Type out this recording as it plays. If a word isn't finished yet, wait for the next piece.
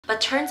But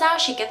turns out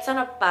she gets on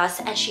a bus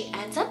and she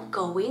ends up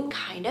going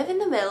kind of in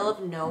the middle of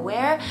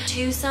nowhere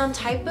to some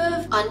type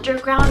of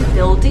underground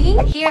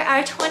building. Here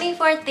are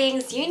 24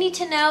 things you need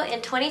to know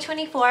in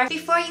 2024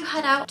 before you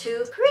head out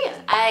to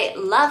Korea. I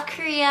love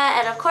Korea,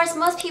 and of course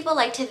most people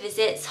like to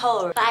visit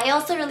Seoul, but I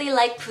also really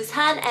like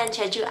Busan and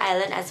Jeju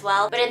Island as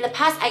well. But in the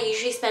past, I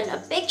usually spend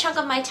a big chunk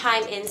of my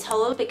time in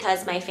Seoul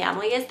because my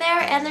family is there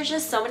and there's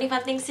just so many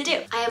fun things to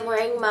do. I am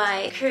wearing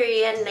my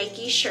Korean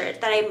Nike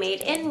shirt that I made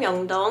in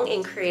Myeongdong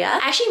in Korea.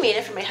 I actually made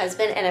it for my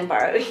husband and I'm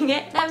borrowing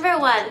it. Number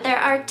 1, there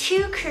are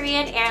 2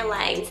 Korean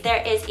airlines.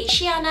 There is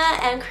Asiana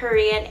and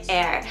Korean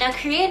Air. Now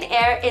Korean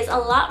Air is a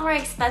lot more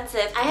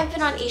expensive. I have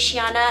been on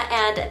Asiana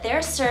and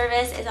their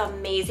service is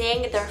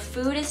amazing. Their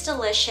food is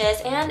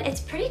delicious and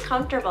it's pretty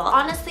comfortable.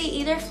 Honestly,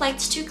 either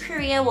flights to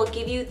Korea will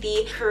give you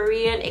the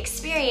Korean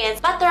experience,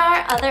 but there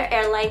are other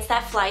airlines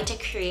that fly to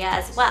Korea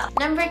as well.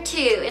 Number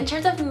 2, in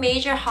terms of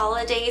major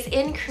holidays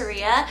in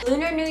Korea,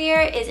 Lunar New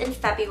Year is in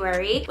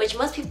February, which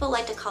most people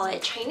like to call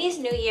it Chinese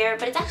New Year,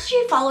 but it's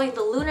actually following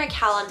the lunar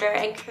calendar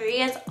and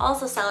Koreans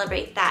also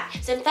celebrate that.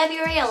 So in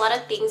February, a lot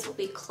of things will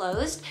be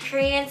closed.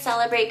 Koreans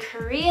celebrate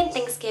Korean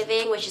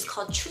Thanksgiving, which is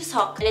called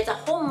Chuseok, and it's a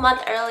whole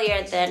month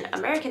earlier than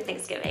American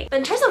Thanksgiving. But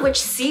in terms of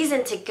which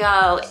season to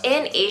go,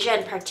 in Asia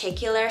in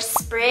particular,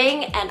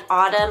 spring and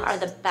autumn are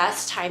the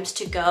best times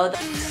to go.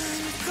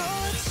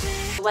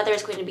 The weather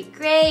is going to be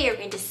great, you're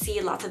going to see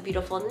lots of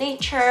beautiful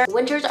nature.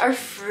 Winters are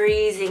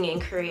freezing in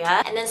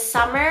Korea, and then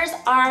summers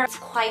are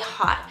quite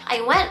hot.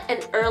 I went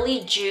in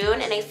early June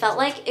and I felt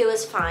like it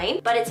was fine,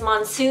 but it's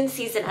monsoon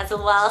season as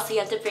well, so you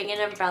have to bring an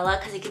umbrella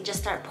because it can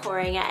just start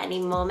pouring at any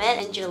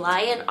moment. And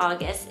July and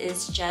August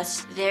is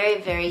just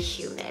very, very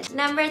humid.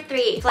 Number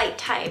 3, flight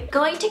time.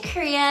 Going to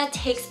Korea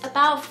takes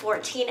about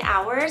 14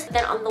 hours.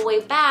 Then on the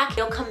way back,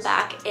 you'll come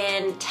back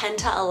in 10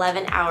 to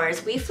 11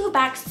 hours. We flew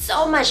back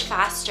so much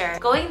faster.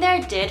 Going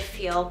there did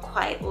feel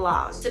quite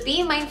long. So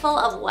be mindful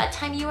of what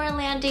time you are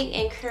landing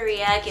in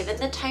Korea, given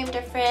the time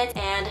difference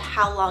and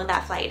how long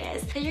that flight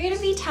is, because you're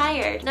gonna be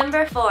tired.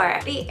 Number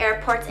 4, the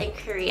airports in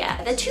Korea.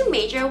 The 2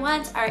 major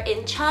ones are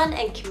Incheon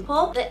and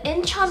Gimpo. The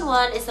Incheon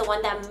one is the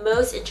one that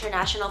most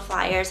international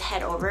flyers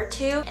head over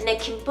to, and then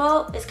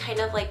Gimpo is kind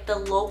of like the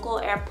local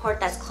airport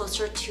that's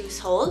closer to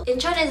Seoul.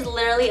 Incheon is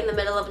literally in the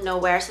middle of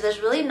nowhere, so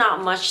there's really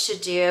not much to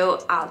do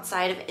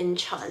outside of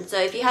Incheon. So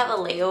if you have a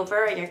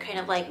layover and you're kind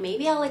of like,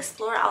 maybe I'll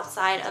explore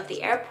outside of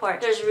the airport,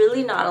 there's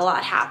really not a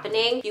lot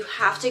happening. You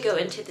have to go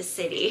into the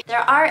city. There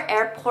are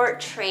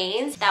airport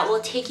trains that will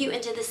take you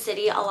into the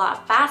city a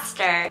lot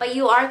faster, but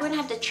you are going to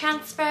have to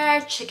transfer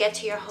to get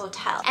to your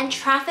hotel. And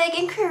traffic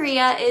in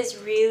Korea is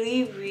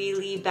really,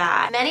 really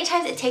bad. Many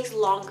times it takes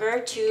longer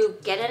to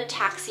get in a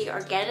taxi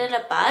or get in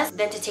a bus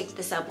than to take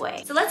the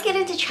subway. So let's get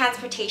into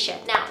transportation.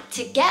 Now,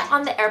 to get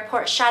on the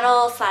airport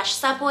shuttle slash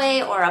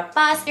subway or a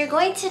bus, you're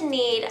going to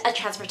need a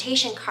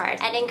transportation card.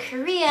 And in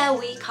Korea,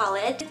 we call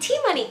it the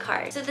T-money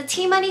card. So the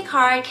T-money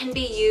card can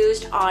be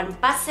used on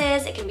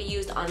buses, it can be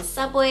used on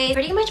subways,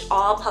 pretty much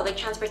all public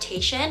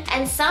transportation,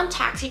 and some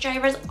taxi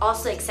drivers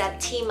also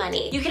accept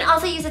T-money. You can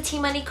also use a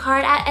T-money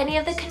card at any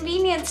of the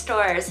convenience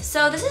stores.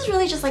 So this is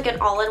really just like an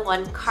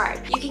all-in-one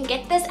card. You can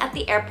get this at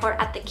the airport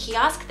at the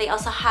kiosk. They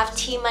also have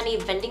T-money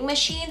vending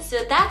machines,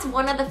 so that's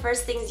one of the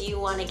first things you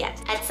want to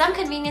get. At some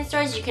convenience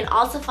stores, you can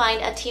also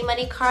find a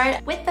T-money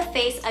card with the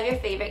face of your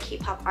favorite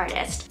K-pop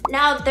artist.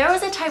 Now, there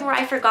was a time where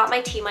I forgot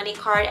my T-money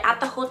card at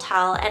the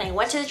hotel and I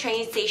went to the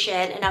train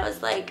station and I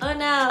was like, oh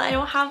no, I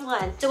don't have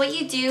one. So what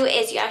you do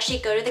is you actually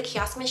go to the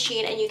kiosk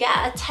machine and you get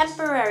a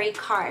temporary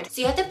card.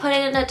 So you have to put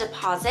in a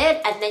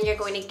deposit and then you're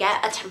going to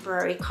get a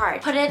temporary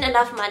card. Put in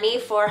enough money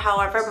for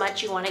however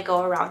much you want to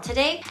go around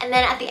today. And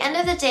then at the end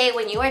of the day,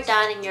 when you are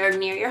done and you're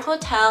near your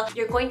hotel,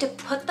 you're going to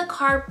put the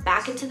card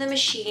back into the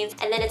machines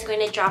and then it's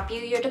going to drop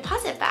you your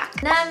deposit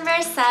back.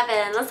 Number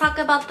 7, let's talk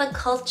about the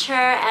culture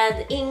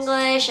and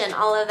English and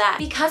all of that.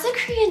 Because of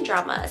Korean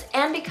dramas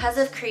and because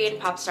of Korean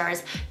pop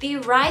stars, the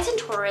rise in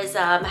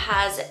tourism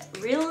has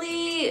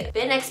really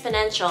been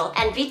exponential,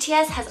 and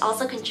BTS has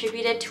also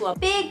contributed to a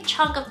big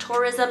chunk of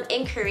tourism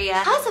in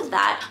Korea. Because of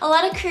that, a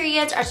lot of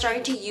Koreans are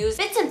starting to use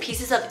bits and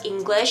pieces of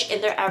English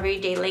in their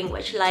everyday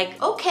language,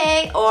 like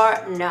okay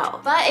or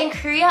no. But in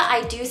Korea,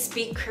 I do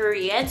speak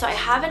Korean, so I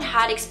haven't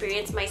had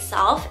experience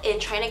myself in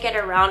trying to get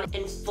around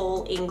in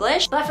full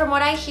English. But from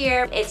what I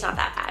hear, it's not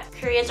that bad.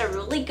 Koreans are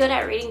really good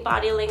at reading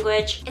body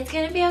language. It's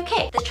gonna be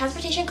okay. The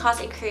transportation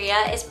cost in Korea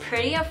is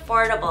pretty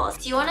affordable.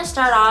 So you wanna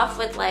start off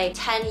with like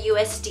 10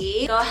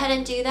 USD, go ahead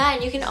and do that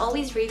and you can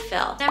always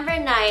refill. Number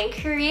 9,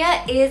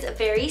 Korea is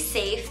very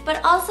safe,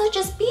 but also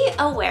just be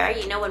aware,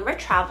 you know, when we're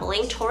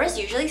traveling, tourists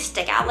usually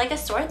stick out like a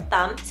sore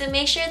thumb. So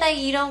make sure that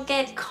you don't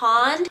get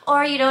conned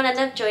or you don't end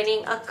up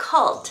joining a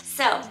cult.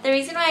 So the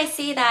reason why I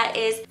say that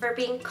is for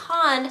being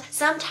conned,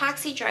 some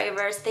taxi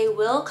drivers, they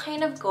will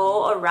kind of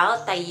go a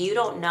route that you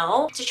don't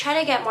know to try try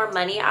to get more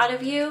money out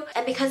of you,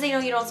 and because they know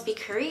you don't speak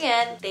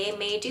Korean, they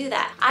may do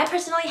that. I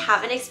personally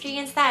haven't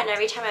experienced that, and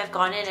every time I've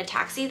gone in a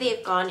taxi,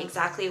 they've gone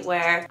exactly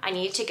where I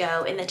needed to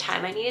go in the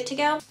time I needed to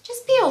go.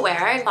 Just be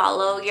aware and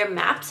follow your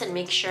maps and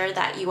make sure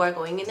that you are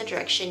going in the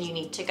direction you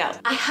need to go.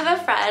 I have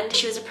a friend,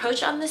 she was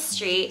approached on the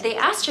street. They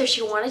asked her if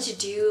she wanted to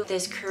do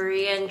this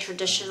Korean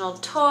traditional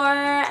tour,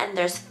 and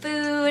there's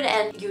food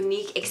and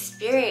unique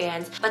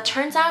experience, but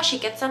turns out she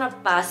gets on a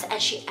bus and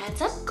she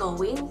ends up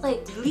going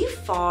like really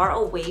far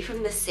away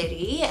from the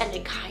city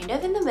and kind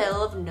of in the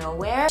middle of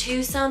nowhere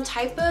to some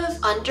type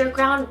of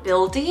underground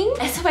building.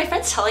 And so my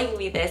friend's telling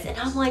me this and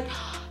I'm like,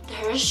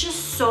 there's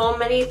just so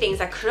many things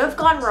that could have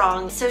gone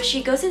wrong. So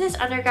she goes to this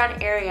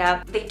underground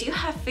area. They do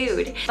have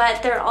food,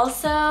 but they're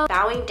also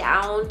bowing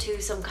down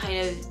to some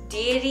kind of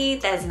deity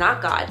that is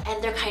not God.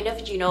 And they're kind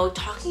of, you know,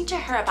 talking to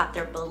her about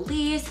their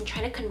beliefs and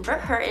trying to convert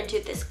her into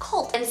this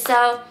cult. And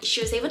so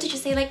she was able to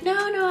just say like, no,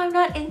 I'm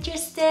not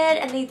interested.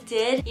 And they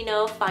did, you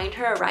know, find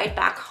her a ride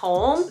back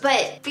home.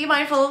 But be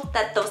mindful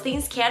that those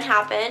things can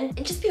happen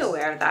and just be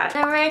aware of that.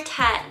 Number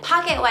 10,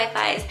 pocket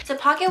Wi-Fi's. So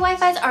pocket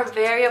Wi-Fi's are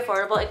very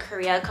affordable in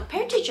Korea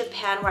compared to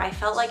Japan, where I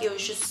felt like it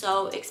was just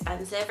so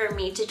expensive for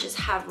me to just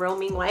have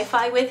roaming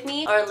Wi-Fi with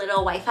me, or a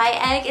little Wi-Fi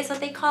egg is what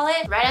they call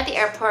it. Right at the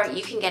airport,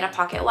 you can get a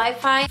pocket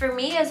Wi-Fi. For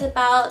me, it was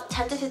about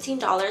 $10 to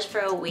 $15 for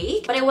a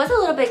week, but it was a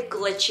little bit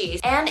glitchy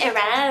and it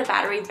ran out of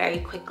battery very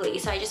quickly.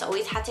 So I just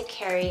always had to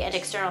carry an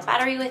external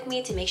battery with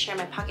me to make sure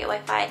my pocket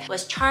Wi-Fi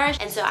was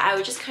charged. And so I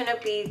would just kind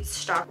of be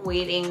stuck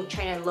waiting,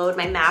 trying to load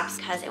my maps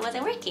because it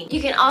wasn't working.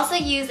 You can also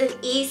use an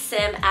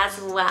eSIM as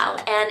well,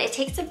 and it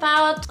takes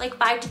about like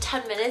 5 to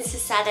 10 minutes to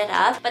set it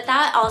up, but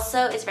that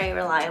also is very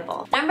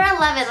reliable. Number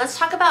 11, let's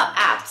talk about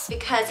apps,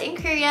 because in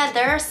Korea,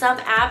 there are some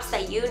apps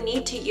that you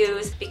need to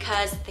use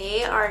because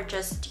they are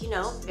just, you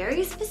know,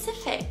 very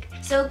specific.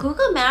 So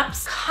Google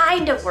Maps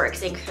kind of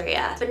works in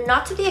Korea, but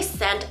not to the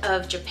extent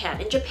of Japan.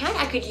 In Japan,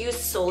 I could use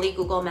solely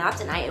Google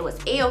Maps and it was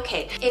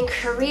a-okay. In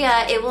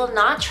Korea, it will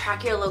not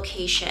track your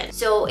location.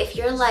 So if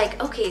you're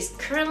like, okay,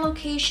 current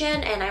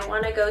location and I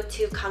want to go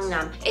to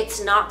Gangnam,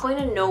 it's not going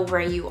to know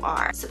where you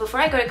are. So before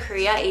I go to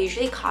Korea, I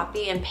usually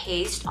copy and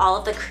paste all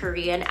of the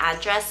Korean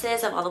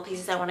addresses of all the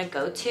places I want to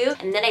go to,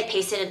 and then I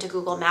paste it into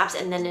Google Maps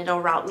and then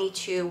it'll route me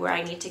to where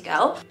I need to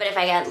go. But if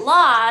I get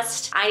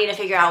lost, I need to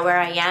figure out where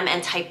I am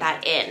and type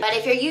that in. But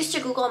if you're used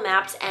to Google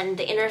Maps and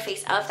the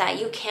interface of that,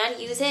 you can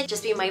use it.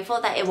 Just be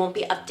mindful that it won't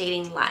be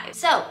updating live.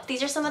 So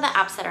these are some of the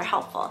apps that are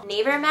helpful.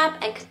 Naver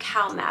Map and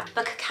Kakao Map.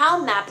 But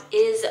Kakao Map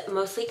is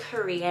mostly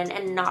Korean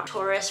and not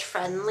tourist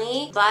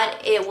friendly,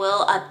 but it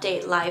will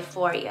update live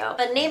for you.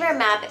 But Naver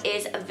Map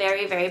is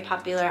very, very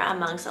popular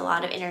amongst a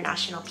lot of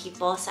international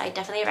people, so I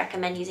definitely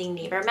recommend using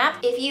Naver Map.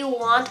 If you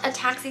want a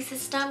taxi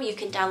system, you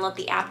can download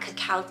the app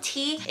Kakao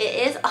T.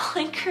 It is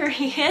all in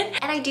Korean,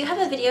 and I do have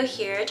a video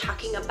here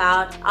talking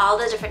about all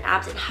the different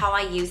apps and how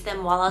I use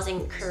them while I was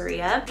in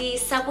Korea. The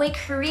Subway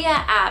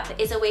Korea app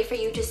is a way for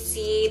you to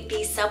see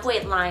the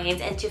subway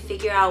lines and to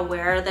figure out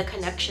where the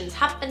connection's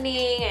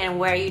happening and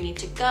where you need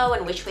to go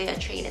and which way a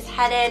train is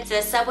headed. So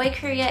Subway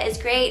Korea is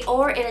great,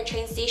 or in a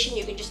train station,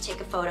 you can just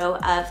take a photo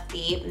of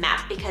the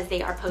map because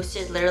they are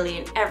posted literally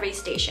in every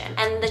station.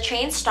 And the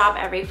trains stop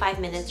every 5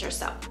 minutes or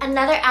so.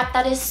 Another app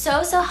that is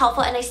so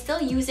helpful, and I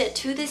still use it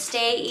to this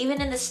day,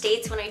 even in the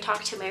States when I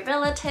talk to my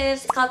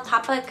relatives, it's called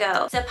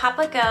Papago. So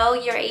Papago,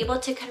 you're able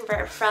to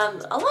convert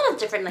from a lot of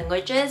different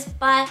languages,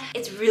 but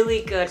it's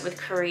really good with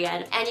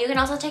Korean. And you can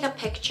also take a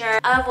picture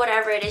of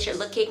whatever it is you're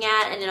looking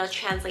at and it'll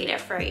translate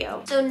it for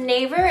you. So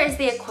Naver is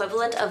the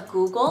equivalent of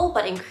Google,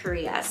 but in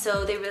Korea.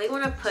 So they really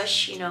want to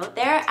push, you know,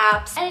 their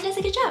apps, and it does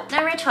a good job.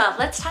 Number 12,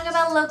 let's talk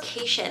about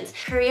locations.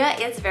 Korea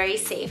is very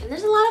safe, and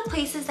there's a lot of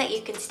places that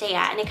you can stay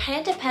at, and it kind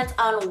of depends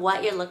on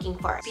what you're looking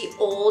for. The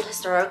old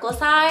historical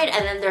side,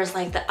 and then there's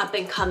like the up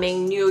and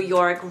coming New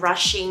York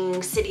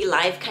rushing city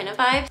life kind of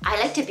vibe. I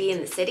like to be in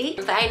the city,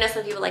 but I know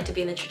some people like to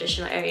be in the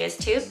traditional areas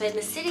too. But in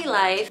the city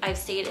life, I've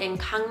stayed in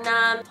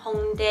Gangnam,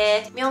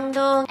 Hongdae,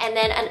 Myeongdong, and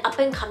then an up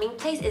and coming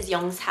place is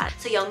Yongsan.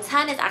 So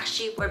Yongsan is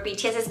actually where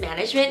BTS's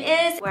management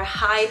is, where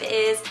Hive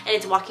is, and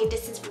it's walking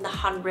distance from the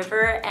Han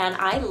River, and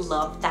I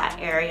love that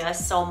area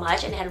so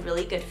much, and it had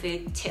really good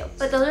food too.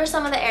 But those are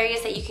some of the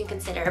areas that you can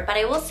consider. But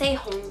I will say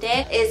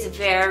Hongdae is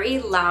very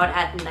loud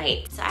at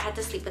night, so I had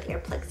to sleep with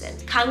earplugs in.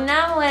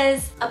 Gangnam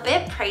was a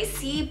bit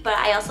pricey, but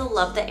I also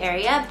love the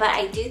area, but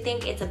I do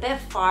think it's a bit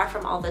far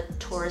from all the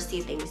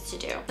touristy things to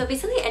do. So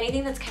basically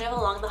anything that's kind of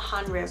along the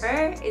Han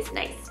River is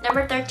nice.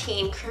 Number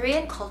 13,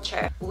 Korean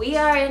culture. We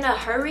are in a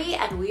hurry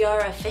and we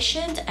are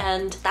efficient,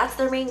 and that's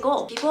their main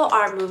goal. People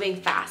are moving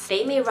fast.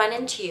 They may run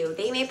into you,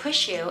 they may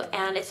push you,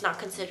 and it's not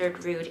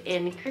considered rude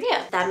in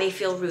Korea. That may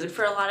feel rude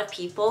for a lot of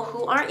people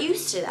who aren't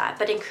used to that,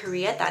 but in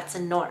Korea, that's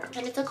a norm.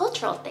 And it's a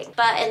cultural thing.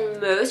 But in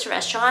most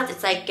restaurants,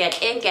 it's like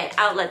get in, get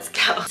out, let's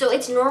go. So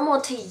it's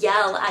normal to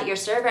yell at your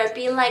server and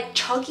be like,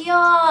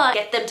 저기요!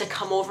 Get them to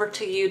come over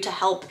to you to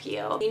help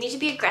you. You need to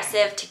be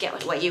aggressive to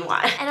get what you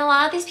want. And a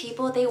lot of these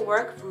people, they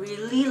work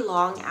really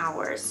long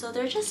hours, so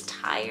they're just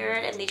tired.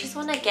 tired and they just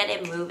want to get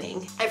it moving.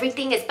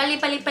 Everything is pali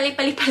pali pali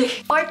pali pali.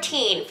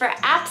 14, for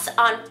apps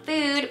on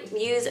food,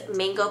 use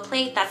Mango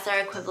Plate. That's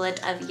their equivalent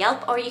of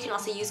Yelp, or you can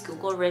also use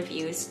Google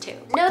reviews too.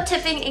 No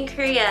tipping in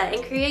Korea.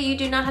 In Korea, you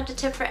do not have to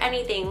tip for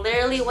anything.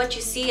 Literally what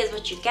you see is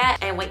what you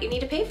get and what you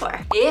need to pay for.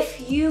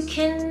 If you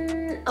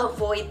can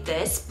avoid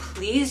this,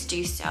 please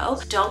do so.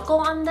 Don't go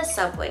on the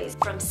subways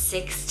from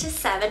 6 to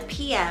 7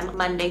 p.m.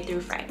 Monday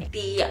through Friday.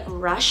 The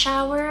rush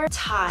hour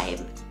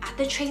time at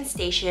the train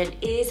station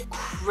is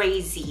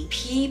crazy.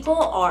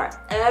 People are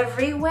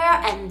everywhere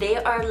and they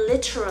are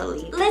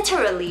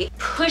literally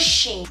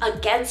pushing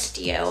against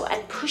you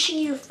and pushing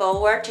you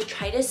forward to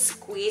try to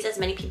squeeze as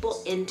many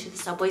people into the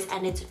subways,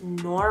 and it's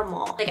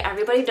normal. Like,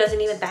 everybody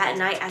doesn't even bat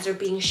an eye as they're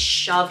being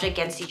shoved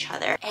against each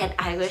other, and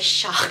I was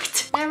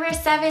shocked. Number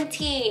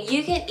 17,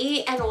 you can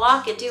eat and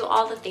walk and do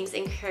all the things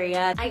in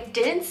Korea. I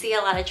didn't see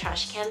a lot of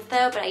trash cans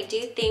though, but I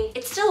do think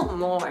it's still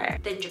more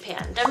than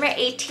Japan. Number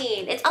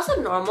 18, it's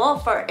also normal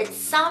for in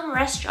some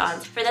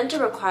restaurants for them to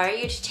require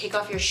you to take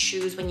off your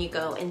shoes when you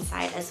go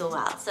inside as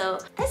well. So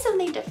that's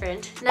something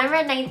different.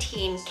 Number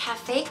 19,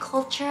 cafe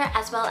culture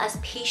as well as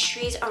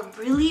pastries are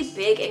really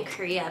big in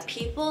Korea.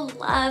 People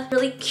love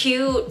really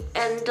cute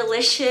and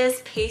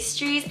delicious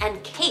pastries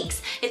and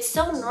cakes. It's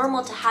so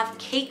normal to have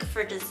cake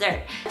for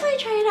dessert. Definitely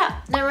try it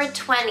out. Number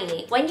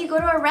 20, when you go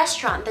to a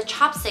restaurant, the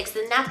chopsticks,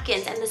 the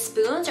napkins, and the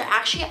spoons are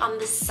actually on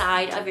the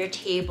side of your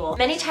table.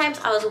 Many times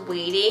I was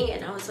waiting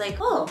and I was like,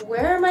 oh,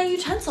 where are my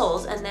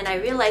utensils? And then I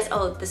realized,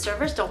 oh, the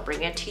servers don't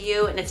bring it to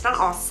you and it's not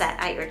all set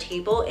at your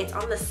table. It's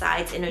on the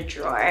sides in a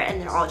drawer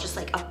and they're all just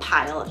like a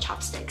pile of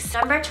chopsticks.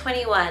 Number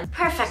 21,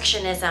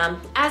 perfectionism.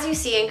 As you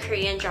see in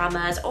Korean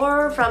dramas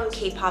or from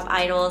K-pop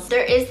idols,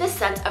 there is this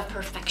sense of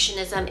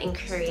perfectionism in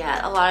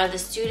Korea. A lot of the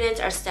students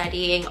are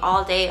studying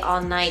all day,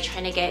 all night,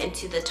 trying to get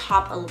into the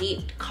top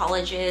elite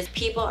colleges.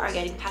 People are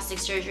getting plastic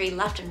surgery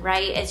left and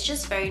right. It's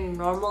just very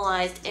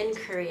normalized in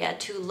Korea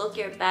to look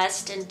your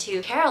best and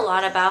to care a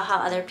lot about how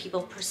other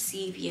people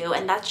perceive you,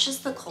 and that's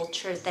just the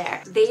culture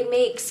there. They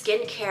make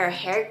skincare,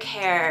 hair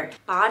care,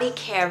 body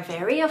care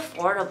very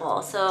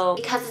affordable, so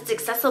because it's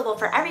accessible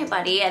for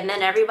everybody and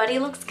then everybody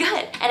looks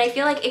good. And I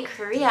feel like in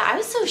Korea, I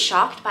was so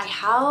shocked by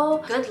how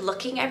good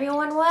looking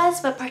everyone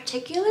was, but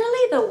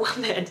particularly the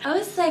women. I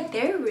was like,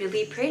 they're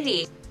really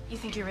pretty. You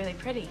think you're really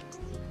pretty?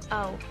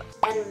 Oh.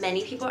 And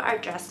many people are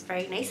dressed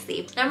very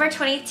nicely. Number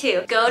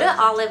 22, go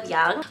to Olive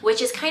Young,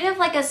 which is kind of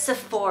like a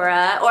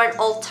Sephora or an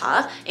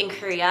Ulta in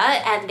Korea,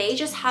 and they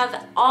just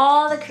have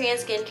all the Korean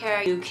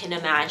skincare you can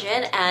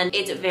imagine, and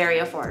it's very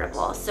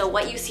affordable. So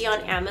what you see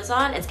on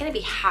Amazon, it's gonna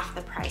be half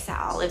the price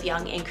at Olive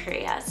Young in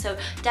Korea. So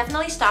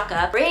definitely stock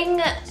up. Bring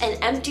an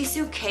empty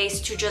suitcase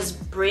to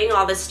just bring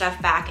all this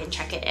stuff back and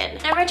check it in.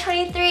 Number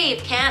 23,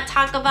 can't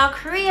talk about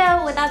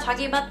Korea without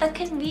talking about the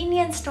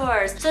convenience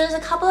stores. So there's a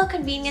couple of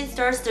convenience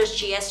stores. There's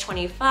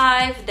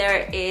GS25,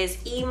 there is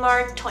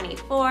eMart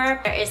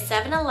 24, there is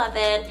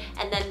 7-Eleven,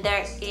 and then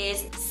there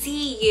is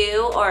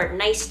CU, or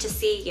Nice to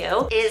See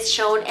You, is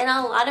shown in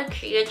a lot of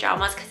Korean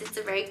dramas because it's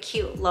a very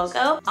cute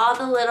logo. All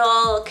the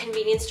little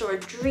convenience store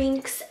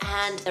drinks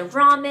and the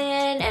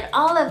ramen and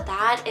all of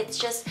that, it's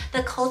just,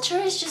 the culture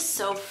is just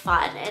so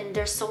fun and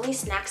there's so many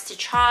snacks to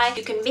try.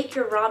 You can make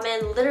your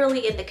ramen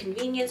literally in the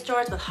convenience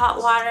stores with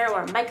hot water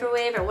or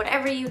microwave or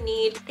whatever you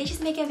need. They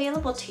just make it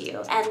available to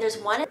you. And there's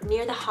one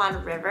near the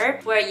Han River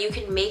where you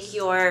can make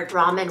your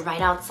ramen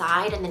right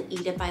outside and then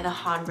eat it by the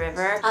Han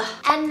River.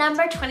 And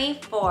number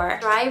 24,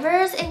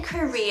 drivers in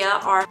Korea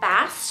are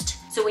fast.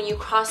 So when you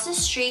cross the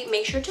street,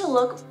 make sure to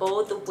look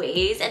both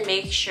ways and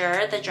make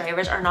sure the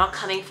drivers are not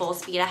coming full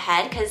speed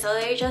ahead, because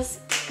they just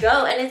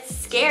go and it's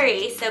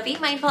scary. So be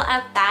mindful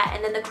of that.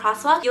 And then the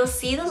crosswalk, you'll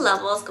see the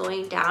levels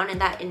going down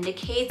and that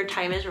indicates your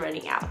time is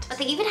running out. But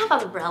they even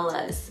have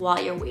umbrellas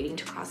while you're waiting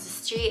to cross the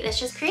street. It's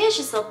just, Korea is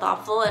just so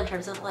thoughtful in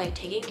terms of like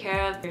taking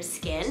care of your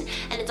skin.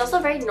 And it's also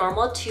very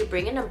normal to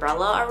bring an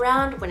umbrella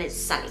around when it's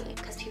sunny,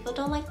 because people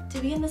don't like to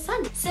be in the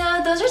sun.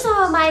 So those are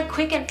some of my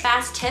quick and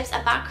fast tips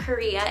about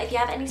Korea. If you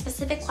have any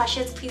specific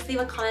questions, please leave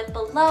a comment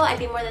below. I'd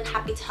be more than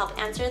happy to help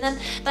answer them.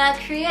 But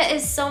Korea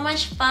is so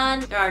much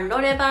fun. There are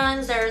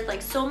norebangs, there's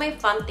like so many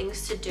fun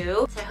things to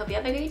do. So I hope you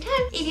have a great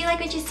time. If you like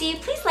what you see,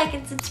 please like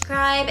and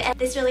subscribe. And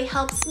this really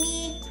helps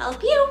me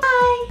help you.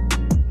 Bye!